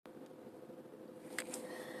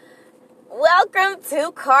Welcome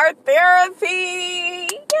to Car Therapy.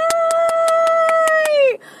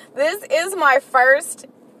 Yay! This is my first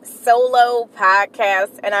solo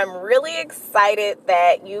podcast, and I'm really excited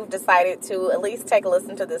that you've decided to at least take a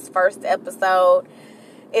listen to this first episode.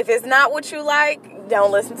 If it's not what you like,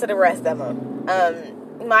 don't listen to the rest of them.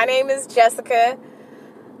 My name is Jessica.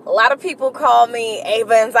 A lot of people call me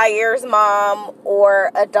Ava and Zair's mom or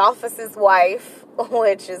Adolphus's wife,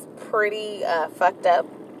 which is pretty fucked up.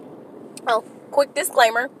 Oh, quick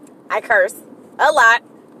disclaimer, I curse a lot.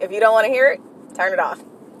 If you don't want to hear it, turn it off.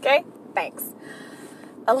 Okay? Thanks.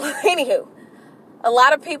 Anywho, a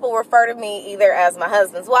lot of people refer to me either as my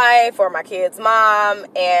husband's wife or my kid's mom,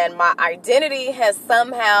 and my identity has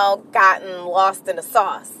somehow gotten lost in the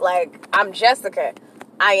sauce. Like, I'm Jessica.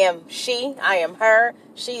 I am she. I am her.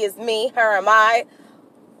 She is me. Her am I.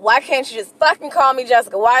 Why can't you just fucking call me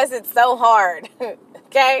Jessica? Why is it so hard?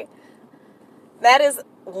 Okay? That is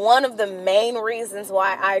one of the main reasons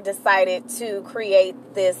why I decided to create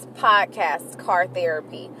this podcast, Car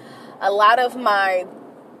Therapy. A lot of my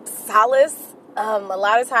solace, a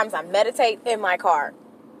lot of times I meditate in my car.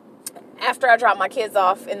 After I drop my kids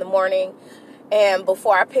off in the morning and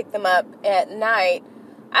before I pick them up at night,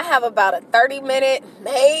 I have about a 30-minute,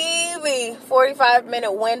 maybe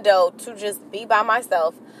 45-minute window to just be by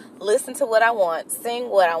myself, listen to what I want, sing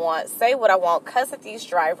what I want, say what I want, cuss at these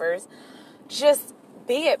drivers, just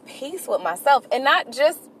be at peace with myself. And not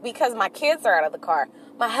just because my kids are out of the car.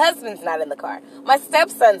 My husband's not in the car. My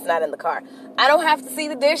stepson's not in the car. I don't have to see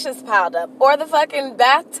the dishes piled up or the fucking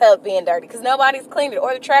bathtub being dirty because nobody's cleaned it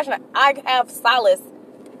or the trash. I have solace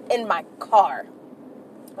in my car.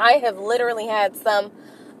 I have literally had some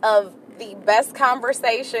of the best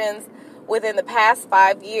conversations within the past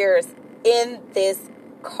 5 years in this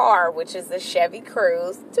car, which is a Chevy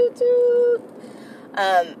Cruze. Toot toot.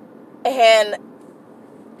 And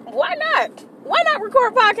why not? Why not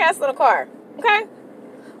record podcasts in a car? Okay?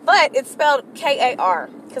 But it's spelled K-A-R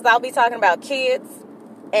because I'll be talking about kids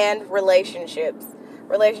and relationships.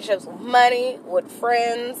 Relationships with money, with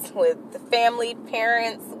friends, with the family,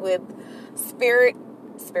 parents, with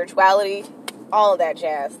spirituality, all of that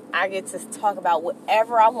jazz. I get to talk about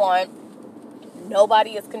whatever I want.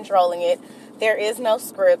 Nobody is controlling it. There is no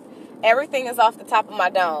script. Everything is off the top of my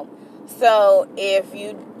dome. So if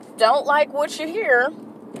you don't like what you hear,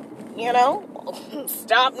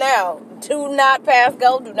 stop now. Do not pass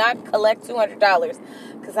go. Do not collect $200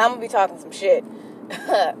 because I'm going to be talking some shit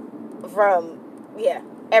from,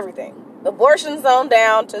 everything. Abortion zone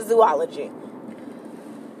down to zoology.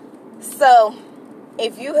 So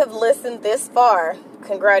if you have listened this far,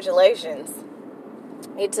 congratulations.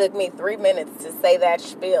 It took me 3 minutes to say that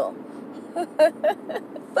spiel.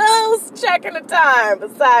 Who's checking the time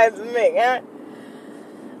besides me, huh?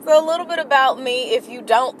 So a little bit about me, if you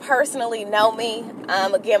don't personally know me.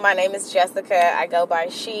 Again, my name is Jessica. I go by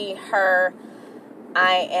she, her.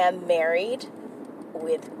 I am married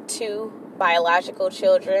with 2 biological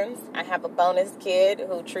children. I have a bonus kid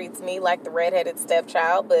who treats me like the redheaded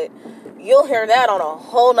stepchild, but you'll hear that on a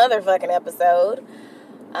whole nother fucking episode.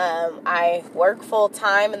 I work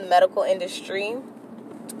full-time in the medical industry.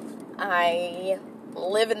 I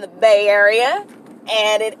live in the Bay Area.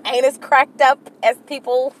 And it ain't as cracked up as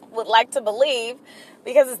people would like to believe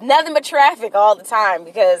because it's nothing but traffic all the time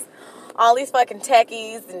because all these fucking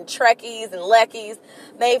techies and trekkies and leckies,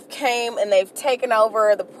 they've came and they've taken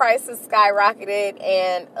over. The prices skyrocketed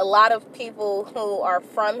and a lot of people who are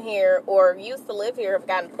from here or used to live here have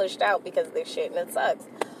gotten pushed out because of this shit and it sucks.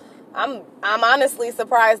 I'm honestly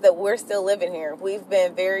surprised that we're still living here. We've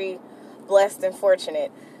been very blessed and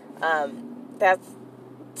fortunate.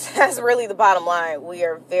 That's really the bottom line. We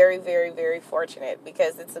are very, very, very fortunate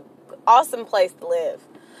because it's an awesome place to live.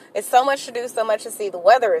 It's so much to do, so much to see. The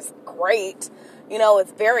weather is great.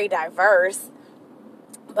 It's very diverse.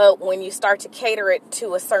 But when you start to cater it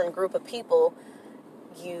to a certain group of people,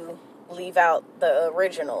 you leave out the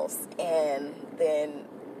originals. And then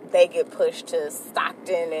they get pushed to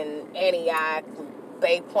Stockton and Antioch,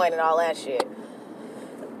 Bay Point and all that shit.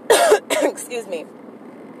 Excuse me.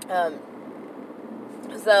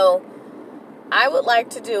 So, I would like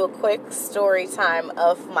to do a quick story time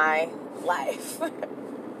of my life.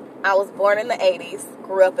 I was born in the 80s,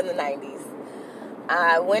 grew up in the 90s.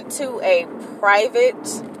 I went to a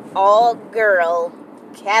private, all-girl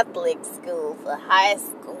Catholic school for high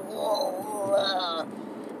school.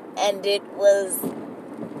 And it was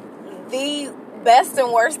the best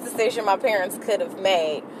and worst decision my parents could have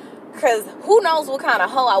made. Because who knows what kind of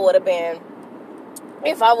hoe I would have been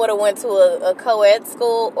if I would have went to a co-ed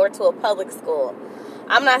school or to a public school.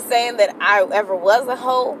 I'm not saying that I ever was a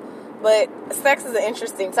hoe, but sex is an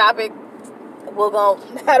interesting topic.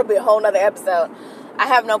 That'll be a whole nother episode. I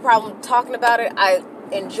have no problem talking about it. I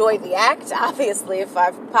enjoy the act, obviously, if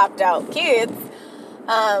I've popped out kids.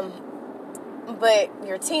 But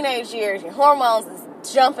your teenage years, your hormones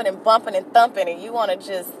is jumping and bumping and thumping, and you want to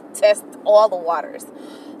just test all the waters.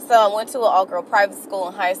 So I went to an all-girl private school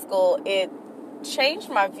in high school. It changed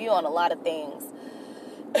my view on a lot of things.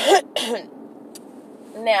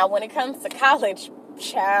 Now, when it comes to college,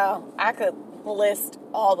 child, I could list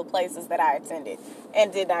all the places that I attended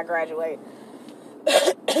and did not graduate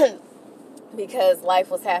because life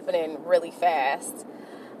was happening really fast.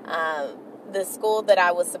 The school that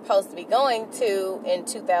I was supposed to be going to in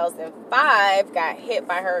 2005 got hit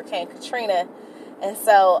by Hurricane Katrina, and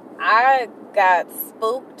so I got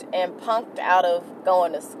spooked and punked out of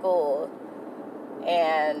going to school,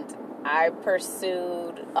 and I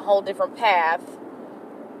pursued a whole different path,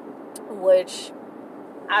 which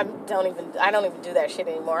I don't even do that shit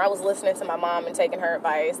anymore. I was listening to my mom and taking her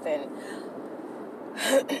advice, and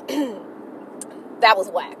that was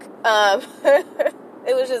whack.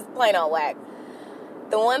 It was just plain on whack.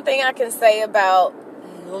 The one thing I can say about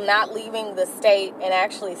not leaving the state and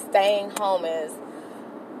actually staying home is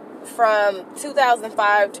from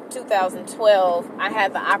 2005 to 2012, I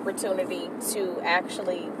had the opportunity to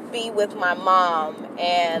actually be with my mom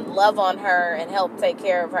and love on her and help take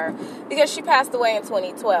care of her because she passed away in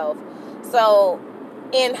 2012. So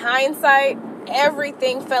in hindsight,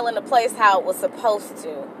 everything fell into place how it was supposed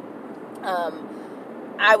to.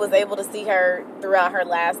 I was able to see her throughout her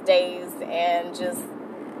last days and just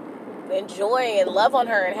enjoy and love on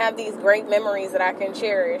her and have these great memories that I can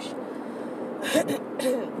cherish.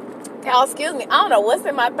 Y'all, excuse me, I don't know what's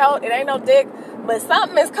in my throat. It ain't no dick, but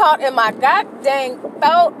something is caught in my god dang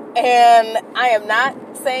throat, and I am not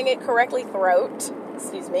saying it correctly, throat,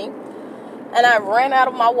 excuse me. And I ran out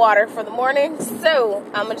of my water for the morning, so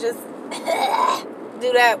I'm gonna just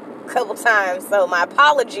do that a couple times. So my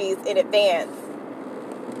apologies in advance.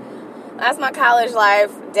 That's my college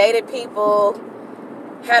life. Dated people.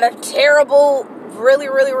 Had a terrible, really,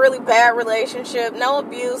 really, really bad relationship. No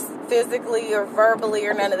abuse physically or verbally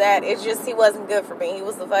or none of that. It's just he wasn't good for me. He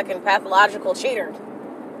was a fucking pathological cheater.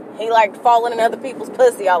 He liked falling in other people's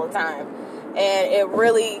pussy all the time. And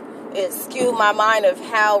it skewed my mind of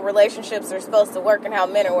how relationships are supposed to work and how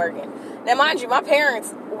men are working. Now, mind you, my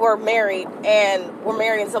parents were married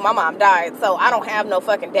until my mom died. So I don't have no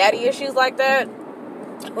fucking daddy issues like that.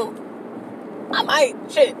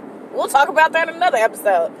 We'll talk about that in another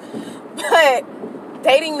episode. But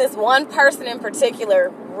dating this one person in particular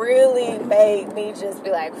really made me just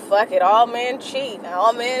be like, fuck it, all men cheat. Now,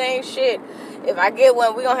 all men ain't shit. If I get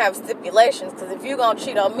one, we're going to have stipulations. Because if you're going to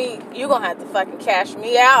cheat on me, you're going to have to fucking cash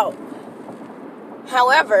me out.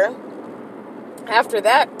 However, after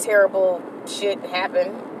that terrible shit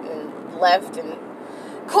happened and left, and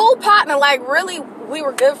cool partner, like really, we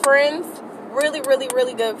were good friends. Really, really,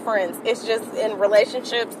 really good friends. It's just in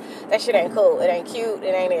relationships, that shit ain't cool. It ain't cute.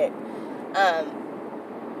 It ain't it.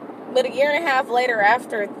 But a year and a half later,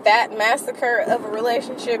 after that massacre of a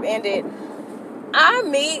relationship ended, I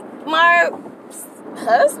meet my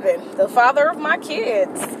husband, the father of my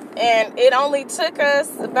kids. And it only took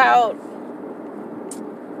us about,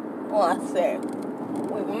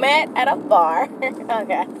 we met at a bar.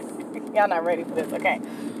 Okay. Y'all not ready for this. Okay.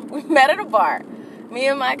 We met at a bar. Me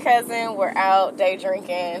and my cousin were out day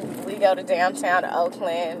drinking. We go to downtown to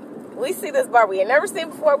Oakland. We see this bar we had never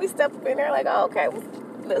seen before. We step up in there like, oh, okay,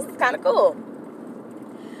 this is kind of cool.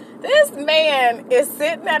 This man is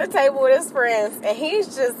sitting at a table with his friends, and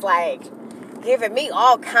he's just like giving me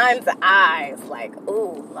all kinds of eyes. Like,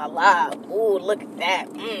 ooh, la la, ooh, look at that.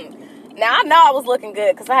 Now, I know I was looking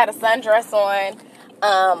good because I had a sundress on,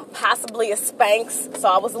 possibly a Spanx, so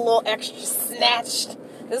I was a little extra snatched.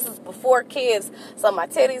 This is before kids, so my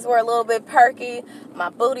titties were a little bit perky. My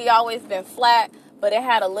booty always been flat, but it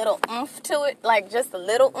had a little oomph to it, like just a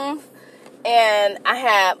little oomph. And I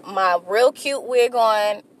had my real cute wig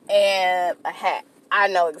on and a hat. I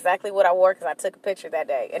know exactly what I wore because I took a picture that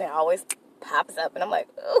day, and it always pops up, and I'm like,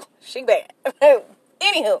 ooh, she bad.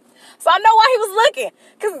 Anywho, so I know why he was looking,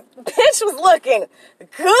 because bitch was looking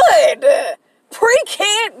good,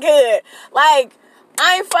 pre-kid good. Like,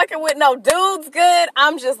 I ain't fucking with no dudes good.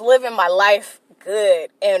 I'm just living my life good.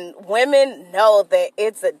 And women know that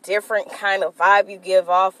it's a different kind of vibe you give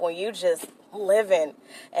off when you just living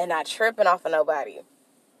and not tripping off of nobody.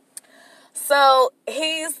 So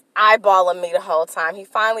he's eyeballing me the whole time. He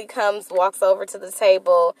finally comes, walks over to the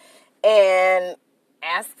table, and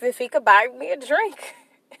asks if he could buy me a drink.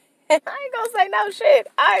 I ain't gonna say no shit.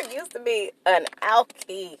 I used to be an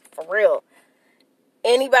alkie, for real.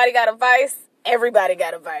 Anybody got a vice? Everybody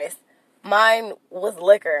got a vice. Mine was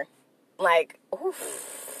liquor. Like,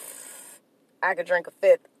 oof, I could drink a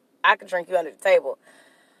fifth. I could drink you under the table.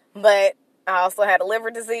 But I also had a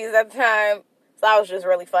liver disease at the time, so I was just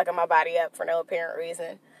really fucking my body up for no apparent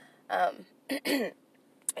reason.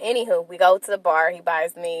 Anywho, we go to the bar. He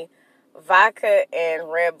buys me vodka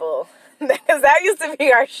and Red Bull. Because that used to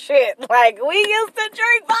be our shit. Like, we used to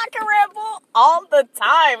drink vodka Red Bull all the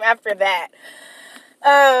time after that.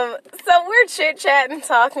 So we're chit-chatting,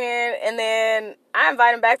 talking, and then I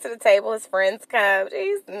invite him back to the table. His friends come.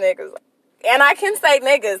 These niggas. And I can say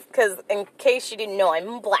niggas, because in case you didn't know, I'm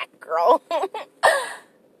a black girl.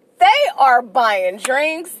 They are buying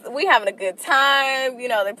drinks. We having a good time. You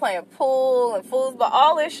know, they're playing pool and foosball,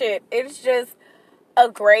 all this shit. It's just a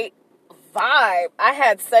great vibe. I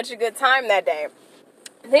had such a good time that day.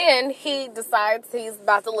 Then he decides he's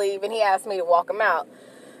about to leave, and he asked me to walk him out.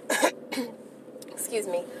 Excuse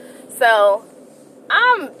me. So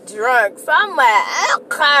I'm drunk, so I'm like,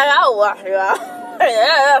 I'll walk you out.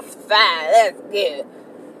 That's fine. That's good.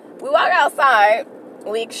 We walk outside.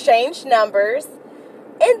 We exchange numbers.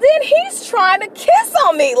 And then he's trying to kiss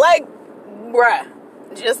on me. Like, bruh,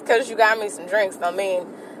 just because you got me some drinks don't mean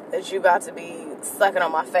that you about to be sucking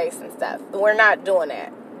on my face and stuff. We're not doing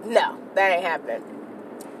that. No, that ain't happening.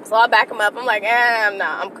 So I back him up. I'm like,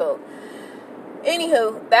 I'm cool.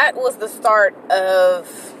 Anywho, that was the start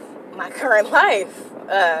of my current life.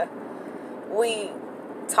 We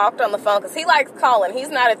talked on the phone because he likes calling. He's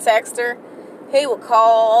not a texter. He would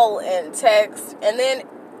call and text. And then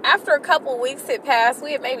after a couple weeks had passed,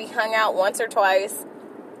 we had maybe hung out once or twice.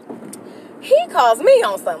 He calls me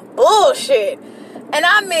on some bullshit. And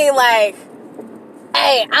I mean, like,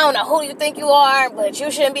 hey, I don't know who you think you are, but you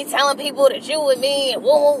shouldn't be telling people that you with me and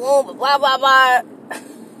woo, blah, blah, blah.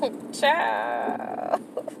 Child.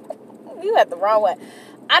 You had the wrong one.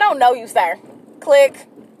 I don't know you, sir. Click,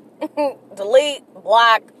 delete,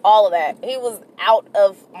 block, all of that. He was out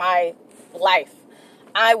of my life.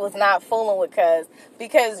 I was not fooling with cuz,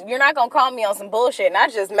 because you're not going to call me on some bullshit, and I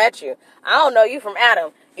just met you. I don't know you from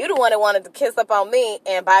Adam. You the one that wanted to kiss up on me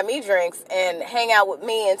and buy me drinks and hang out with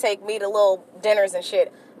me and take me to little dinners and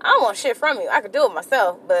shit. I don't want shit from you. I could do it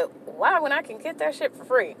myself, but why when I can get that shit for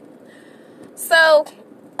free? So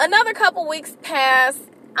another couple weeks passed.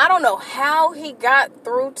 I don't know how he got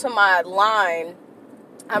through to my line.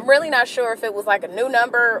 I'm really not sure if it was like a new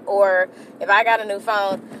number or if I got a new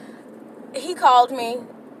phone. He called me,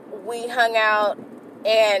 we hung out,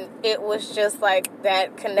 and it was just like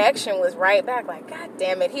that connection was right back. Like, God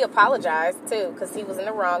damn it. He apologized too, because he was in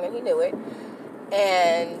the wrong and he knew it.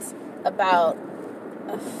 And about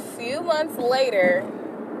a few months later,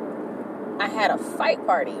 I had a fight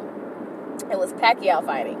party. It was Pacquiao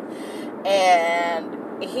fighting.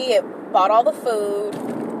 And he had bought all the food.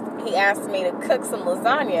 He asked me to cook some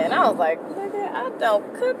lasagna. And I was like, nigga, I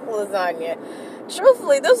don't cook lasagna.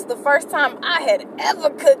 Truthfully, this was the first time I had ever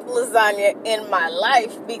cooked lasagna in my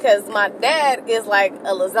life, because my dad is like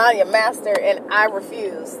a lasagna master and I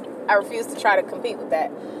refuse. I refuse to try to compete with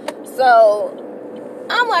that. So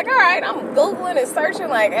I'm like, all right, I'm Googling and searching,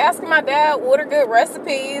 like asking my dad what are good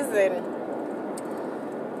recipes, and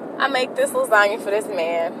I make this lasagna for this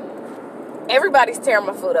man. Everybody's tearing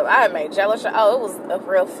my food up. I had made jello shots. Oh, it was a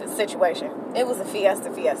real situation. It was a fiesta.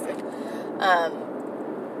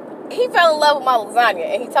 He fell in love with my lasagna,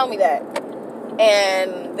 and he told me that.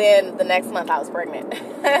 And then the next month, I was pregnant.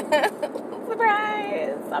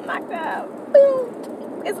 Surprise! I'm knocked up.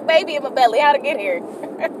 Boom. It's a baby in my belly. How'd it get here?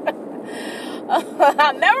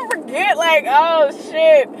 I'll never forget, like, oh,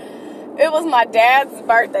 shit. It was my dad's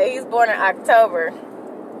birthday. He's born in October.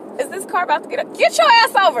 Is this car about to get up? Get your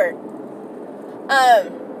ass over!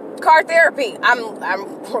 Car therapy. I'm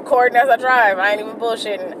recording as I drive. I ain't even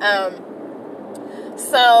bullshitting.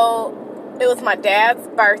 So it was my dad's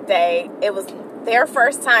birthday. It was their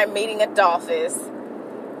first time meeting Adolphus,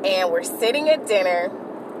 and we're sitting at dinner,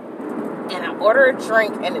 and I order a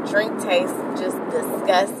drink, and the drink tastes just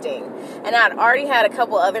disgusting. And I'd already had a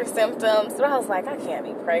couple other symptoms, so I was like, I can't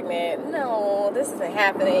be pregnant. No, this isn't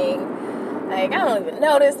happening. Like, I don't even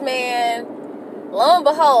know this man. Lo and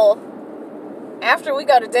behold, after we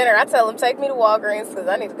go to dinner, I tell him, take me to Walgreens because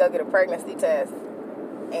I need to go get a pregnancy test.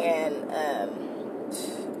 And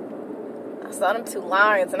I saw them 2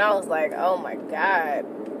 lines, and I was like, oh my God,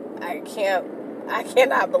 I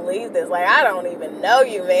cannot believe this. Like, I don't even know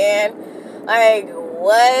you, man. Like,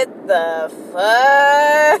 what the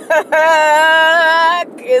fuck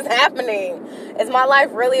is happening? Is my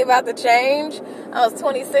life really about to change? I was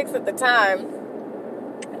 26 at the time,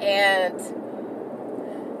 and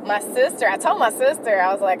I told my sister,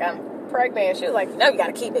 I was like, I'm pregnant. And she was like, no, you got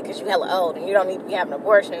to keep it because you hella old and you don't need to be having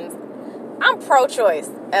abortions. I'm pro-choice.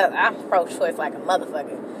 I'm pro-choice like a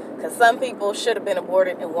motherfucker. Because some people should have been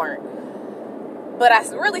aborted and weren't. But I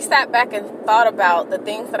really sat back and thought about the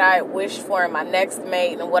things that I wished for in my next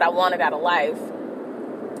mate and what I wanted out of life.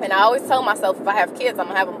 And I always told myself, if I have kids, I'm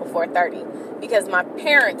going to have them before 30. Because my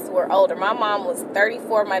parents were older. My mom was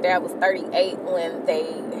 34. My dad was 38 when they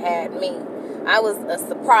had me. I was a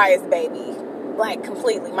surprise baby. Like,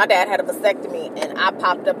 completely. My dad had a vasectomy, and I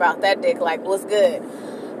popped up out that dick like, what's good?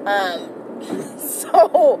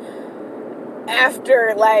 So,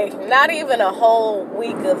 after, like, not even a whole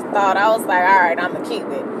week of thought, I was like, all right, I'm going to keep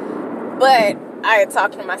it. But I had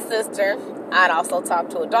talked to my sister. I'd also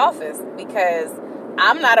talked to Adolphus, because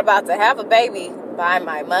I'm not about to have a baby by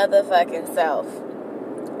my motherfucking self.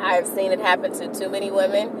 I've seen it happen to too many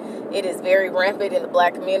women. It is very rampant in the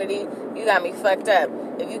black community. You got me fucked up.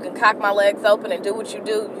 If you can cock my legs open and do what you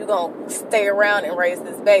do, you're going to stay around and raise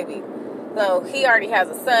this baby. So he already has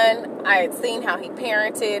a son. I had seen how he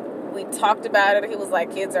parented. We talked about it. He was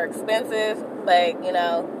like, kids are expensive, but, you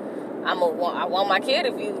know, I want my kid.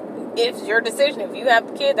 It's your decision. If you have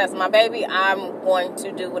a kid, that's my baby. I'm going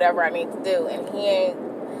to do whatever I need to do. And he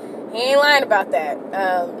ain't lying about that.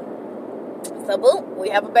 So boom, we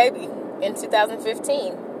have a baby in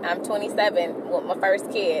 2015. I'm 27 with my first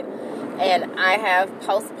kid. And I have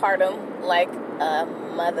postpartum like a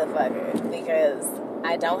motherfucker because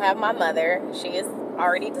I don't have my mother. She is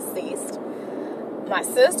already deceased. My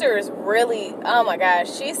sister is really, oh my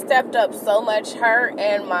gosh, she stepped up so much. Her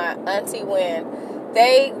and my auntie Wynn,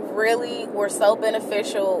 they really were so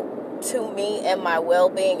beneficial to me and my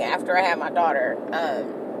well-being after I had my daughter.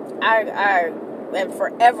 I am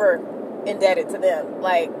forever indebted to them.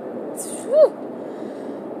 Like, whew.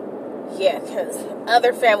 Yeah, because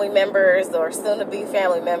other family members or soon-to-be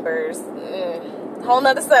family members, whole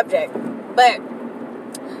nother subject. But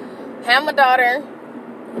have my daughter.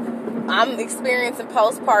 I'm experiencing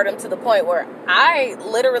postpartum to the point where I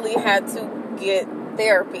literally had to get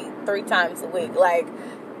therapy 3 times a week. Like,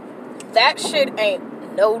 that shit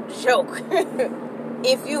ain't no joke.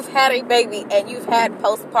 If you've had a baby and you've had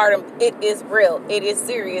postpartum, it is real. It is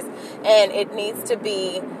serious. And it needs to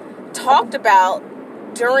be talked about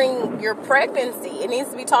during your pregnancy. It needs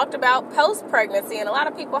to be talked about post-pregnancy. And a lot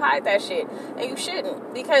of people hide that shit. And you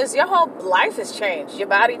shouldn't. Because your whole life has changed. Your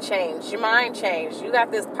body changed. Your mind changed. You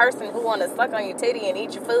got this person who want to suck on your titty and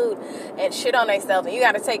eat your food and shit on themselves. And you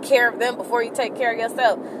got to take care of them before you take care of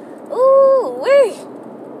yourself. Ooh, wee.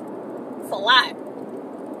 It's a lot.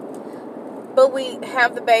 But we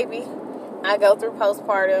have the baby. I go through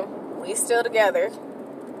postpartum. We still together.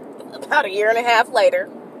 About 1.5 years later,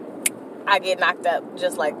 I get knocked up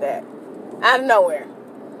just like that. Out of nowhere.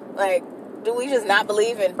 Like, do we just not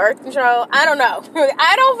believe in birth control? I don't know.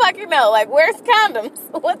 I don't fucking know. Like, where's condoms?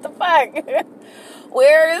 What the fuck?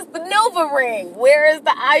 Where is the Nova ring? Where is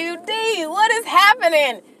the IUD? What is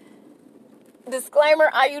happening?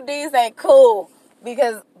 Disclaimer, IUDs ain't cool.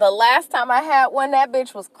 Because the last time I had one, that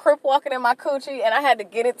bitch was crip walking in my coochie, and I had to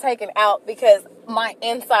get it taken out because my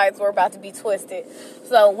insides were about to be twisted.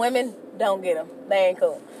 So women, don't get them. They ain't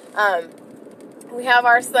cool. We have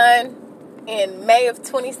our son in May of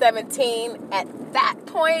 2017. At that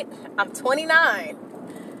point, I'm 29.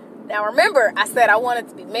 Now remember, I said I wanted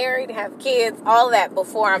to be married, have kids, all that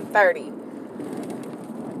before I'm 30.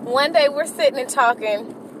 One day we're sitting and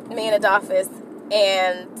talking, me and Adolphus,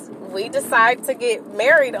 and we decide to get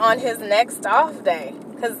married on his next off day.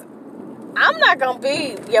 Because I'm not going to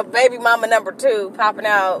be your baby mama number 2, popping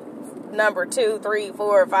out number 2, 3,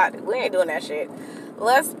 4, 5. We ain't doing that shit.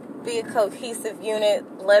 Let's be a cohesive unit.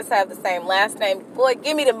 Let's have the same last name. Boy,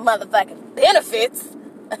 give me the motherfucking benefits.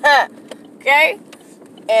 Okay?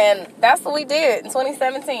 And that's what we did in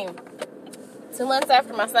 2017. 2 months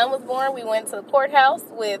after my son was born, we went to the courthouse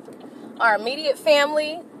with our immediate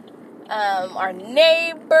family, our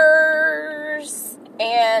neighbors,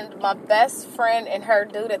 and my best friend and her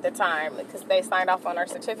dude at the time, because they signed off on our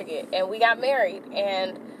certificate, and we got married.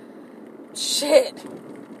 And shit,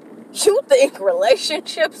 you think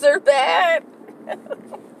relationships are bad?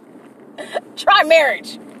 Try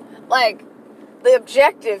marriage. Like, the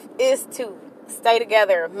objective is to stay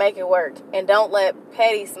together, make it work, and don't let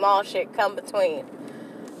petty small shit come between.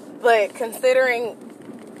 But considering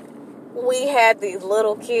we had these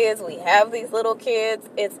little kids, we have these little kids,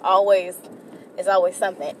 it's always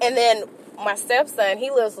something. And then my stepson, he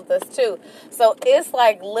lives with us too. So it's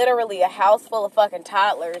like literally a house full of fucking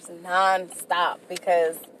toddlers non-stop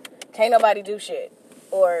because can't nobody do shit.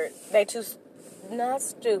 Or they too, not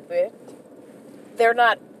stupid, they're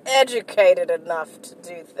not educated enough to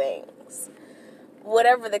do things.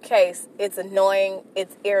 Whatever the case, it's annoying,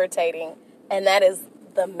 it's irritating, and that is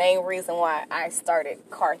the main reason why I started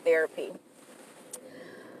car therapy.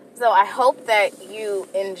 So I hope that you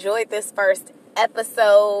enjoyed this first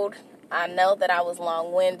episode. I know that I was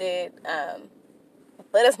long-winded,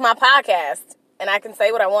 but it's my podcast, and I can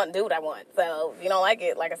say what I want and do what I want. So if you don't like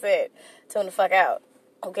it, like I said, tune the fuck out.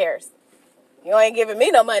 Who cares? You ain't giving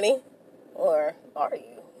me no money. Or are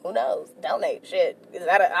you? Who knows? Donate. Shit. Is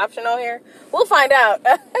that an option on here? We'll find out.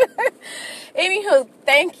 Anywho,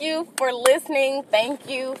 thank you for listening. Thank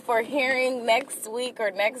you for hearing next week or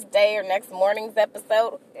next day or next morning's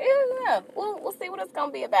episode. Yeah, we'll see what it's going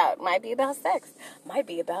to be about. Might be about sex. Might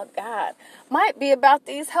be about God. Might be about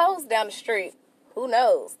these hoes down the street. Who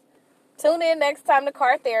knows? Tune in next time to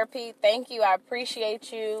Car Therapy. Thank you. I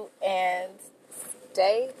appreciate you. And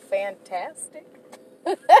stay fantastic.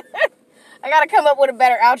 I gotta come up with a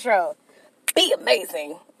better outro. Be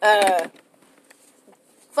amazing.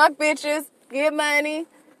 Fuck bitches. Get money.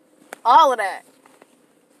 All of that.